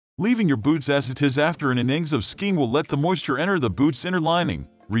Leaving your boots as it is after an innings of skiing will let the moisture enter the boot's inner lining,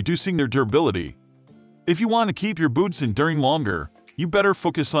 reducing their durability. If you want to keep your boots enduring longer, you better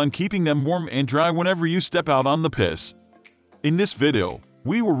focus on keeping them warm and dry whenever you step out on the piss. In this video,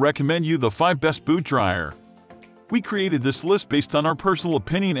 we will recommend you the 5 best boot dryer. We created this list based on our personal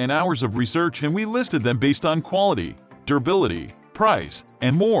opinion and hours of research, and we listed them based on quality, durability, price,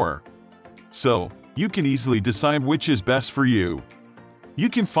 and more. So, you can easily decide which is best for you. You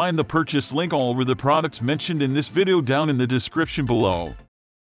can find the purchase link all over the products mentioned in this video down in the description below.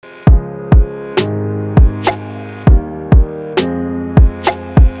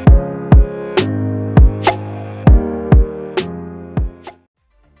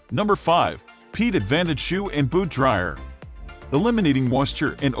 Number 5. PEET Advantage Shoe and Boot Dryer. Eliminating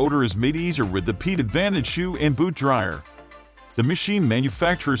moisture and odor is made easier with the PEET Advantage Shoe and Boot Dryer. The machine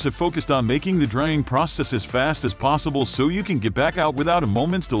manufacturers have focused on making the drying process as fast as possible so you can get back out without a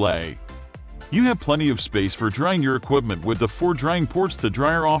moment's delay. You have plenty of space for drying your equipment with the 4 drying ports the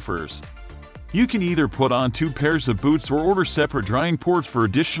dryer offers. You can either put on 2 pairs of boots or order separate drying ports for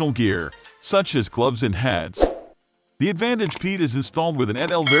additional gear, such as gloves and hats. The Advantage PEET is installed with an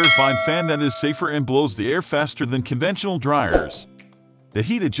NL-verified fan that is safer and blows the air faster than conventional dryers. The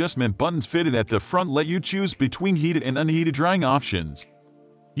heat adjustment buttons fitted at the front let you choose between heated and unheated drying options.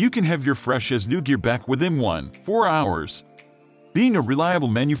 You can have your fresh as new gear back within 4 hours. Being a reliable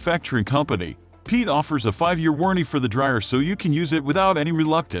manufacturing company, PEET offers a 5-year warranty for the dryer so you can use it without any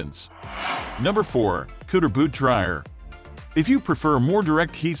reluctance. Number 4. KOODER Boot Dryer. If you prefer a more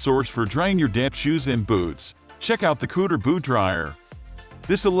direct heat source for drying your damp shoes and boots, check out the KOODER Boot Dryer.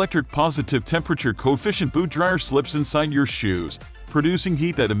 This electric positive temperature coefficient boot dryer slips inside your shoes, producing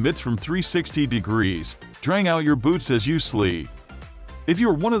heat that emits from 360 degrees, drying out your boots as you sleep. If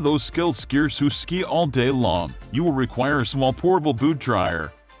you're one of those skilled skiers who ski all day long, you will require a small portable boot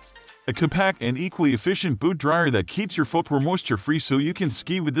dryer. A compact and equally efficient boot dryer that keeps your footwear moisture-free so you can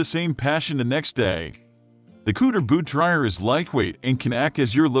ski with the same passion the next day. The KOODER Boot Dryer is lightweight and can act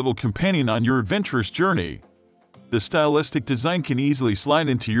as your little companion on your adventurous journey. The stylistic design can easily slide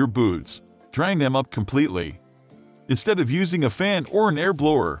into your boots, drying them up completely. Instead of using a fan or an air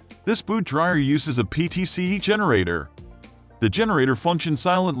blower, this boot dryer uses a PTC generator. The generator functions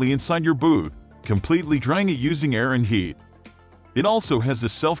silently inside your boot, completely drying it using air and heat. It also has a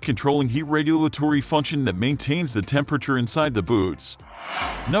self-controlling heat regulatory function that maintains the temperature inside the boots.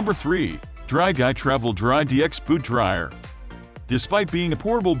 Number 3. DryGuy Travel Dry DX Boot Dryer. Despite being a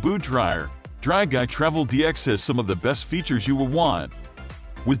portable boot dryer, DryGuy Travel DX has some of the best features you will want.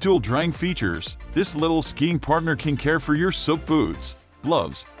 With dual drying features, this little skiing partner can care for your soaked boots,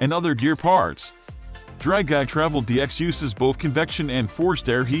 gloves, and other gear parts. DryGuy Travel DX uses both convection and forced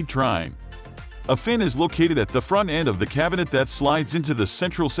air heat drying. A fin is located at the front end of the cabinet that slides into the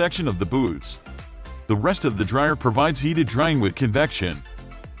central section of the boots. The rest of the dryer provides heated drying with convection.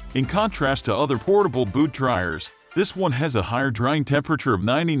 In contrast to other portable boot dryers, this one has a higher drying temperature of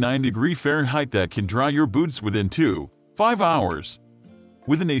 99 degrees Fahrenheit that can dry your boots within 5 hours.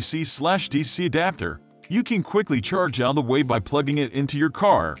 With an AC/DC adapter, you can quickly charge out the way by plugging it into your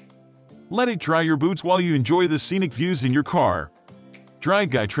car. Let it dry your boots while you enjoy the scenic views in your car.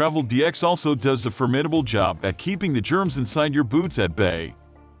 DryGuy Travel DX also does a formidable job at keeping the germs inside your boots at bay.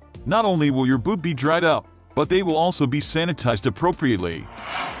 Not only will your boot be dried up, but they will also be sanitized appropriately.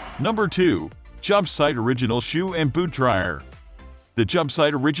 Number 2. JobSite Original Shoe and Boot Dryer. The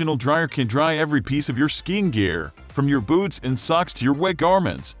JobSite Original Dryer can dry every piece of your skiing gear, from your boots and socks to your wet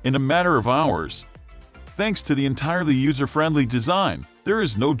garments, in a matter of hours. Thanks to the entirely user-friendly design, there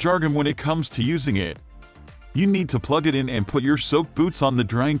is no jargon when it comes to using it. You need to plug it in and put your soaked boots on the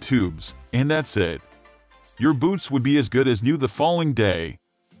drying tubes, and that's it. Your boots would be as good as new the following day.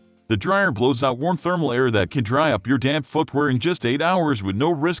 The dryer blows out warm thermal air that can dry up your damp footwear in just 8 hours with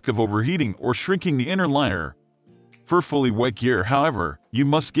no risk of overheating or shrinking the inner liner. For fully wet gear, however, you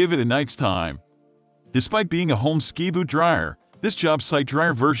must give it a night's time. Despite being a home ski boot dryer, this JobSite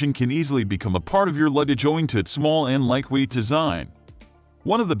dryer version can easily become a part of your luggage owing to its small and lightweight design.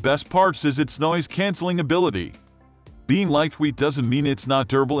 One of the best parts is its noise-canceling ability. Being lightweight doesn't mean it's not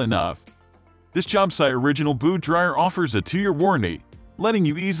durable enough. This JobSite Original Boot Dryer offers a 2-year warranty, letting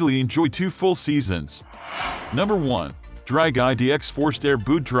you easily enjoy 2 full seasons. Number 1. DryGuy DX Forced Air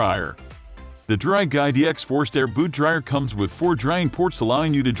Boot Dryer. The DryGuy DX Forced Air Boot Dryer comes with 4 drying ports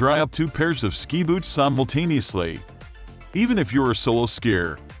allowing you to dry up 2 pairs of ski boots simultaneously. Even if you're a solo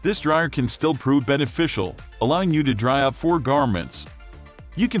skier, this dryer can still prove beneficial, allowing you to dry up 4 garments.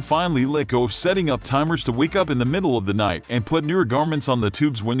 You can finally let go of setting up timers to wake up in the middle of the night and put newer garments on the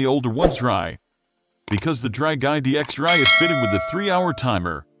tubes when the older ones dry. Because the DryGuy DX Dry is fitted with a 3-hour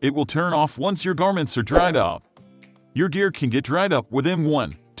timer, It will turn off once your garments are dried up. Your gear can get dried up within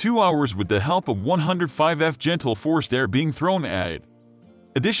 1-2 hours with the help of 105F gentle forced air being thrown at it.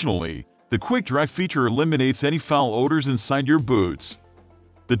 Additionally, the quick dry feature eliminates any foul odors inside your boots.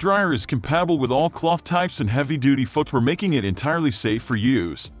 The dryer is compatible with all cloth types and heavy-duty footwear, making it entirely safe for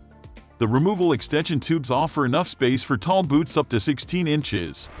use. The removable extension tubes offer enough space for tall boots up to 16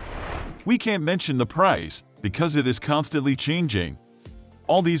 inches. We can't mention the price, because it is constantly changing.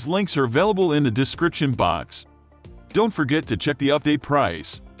 All these links are available in the description box. Don't forget to check the update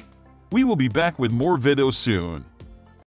price. We will be back with more videos soon.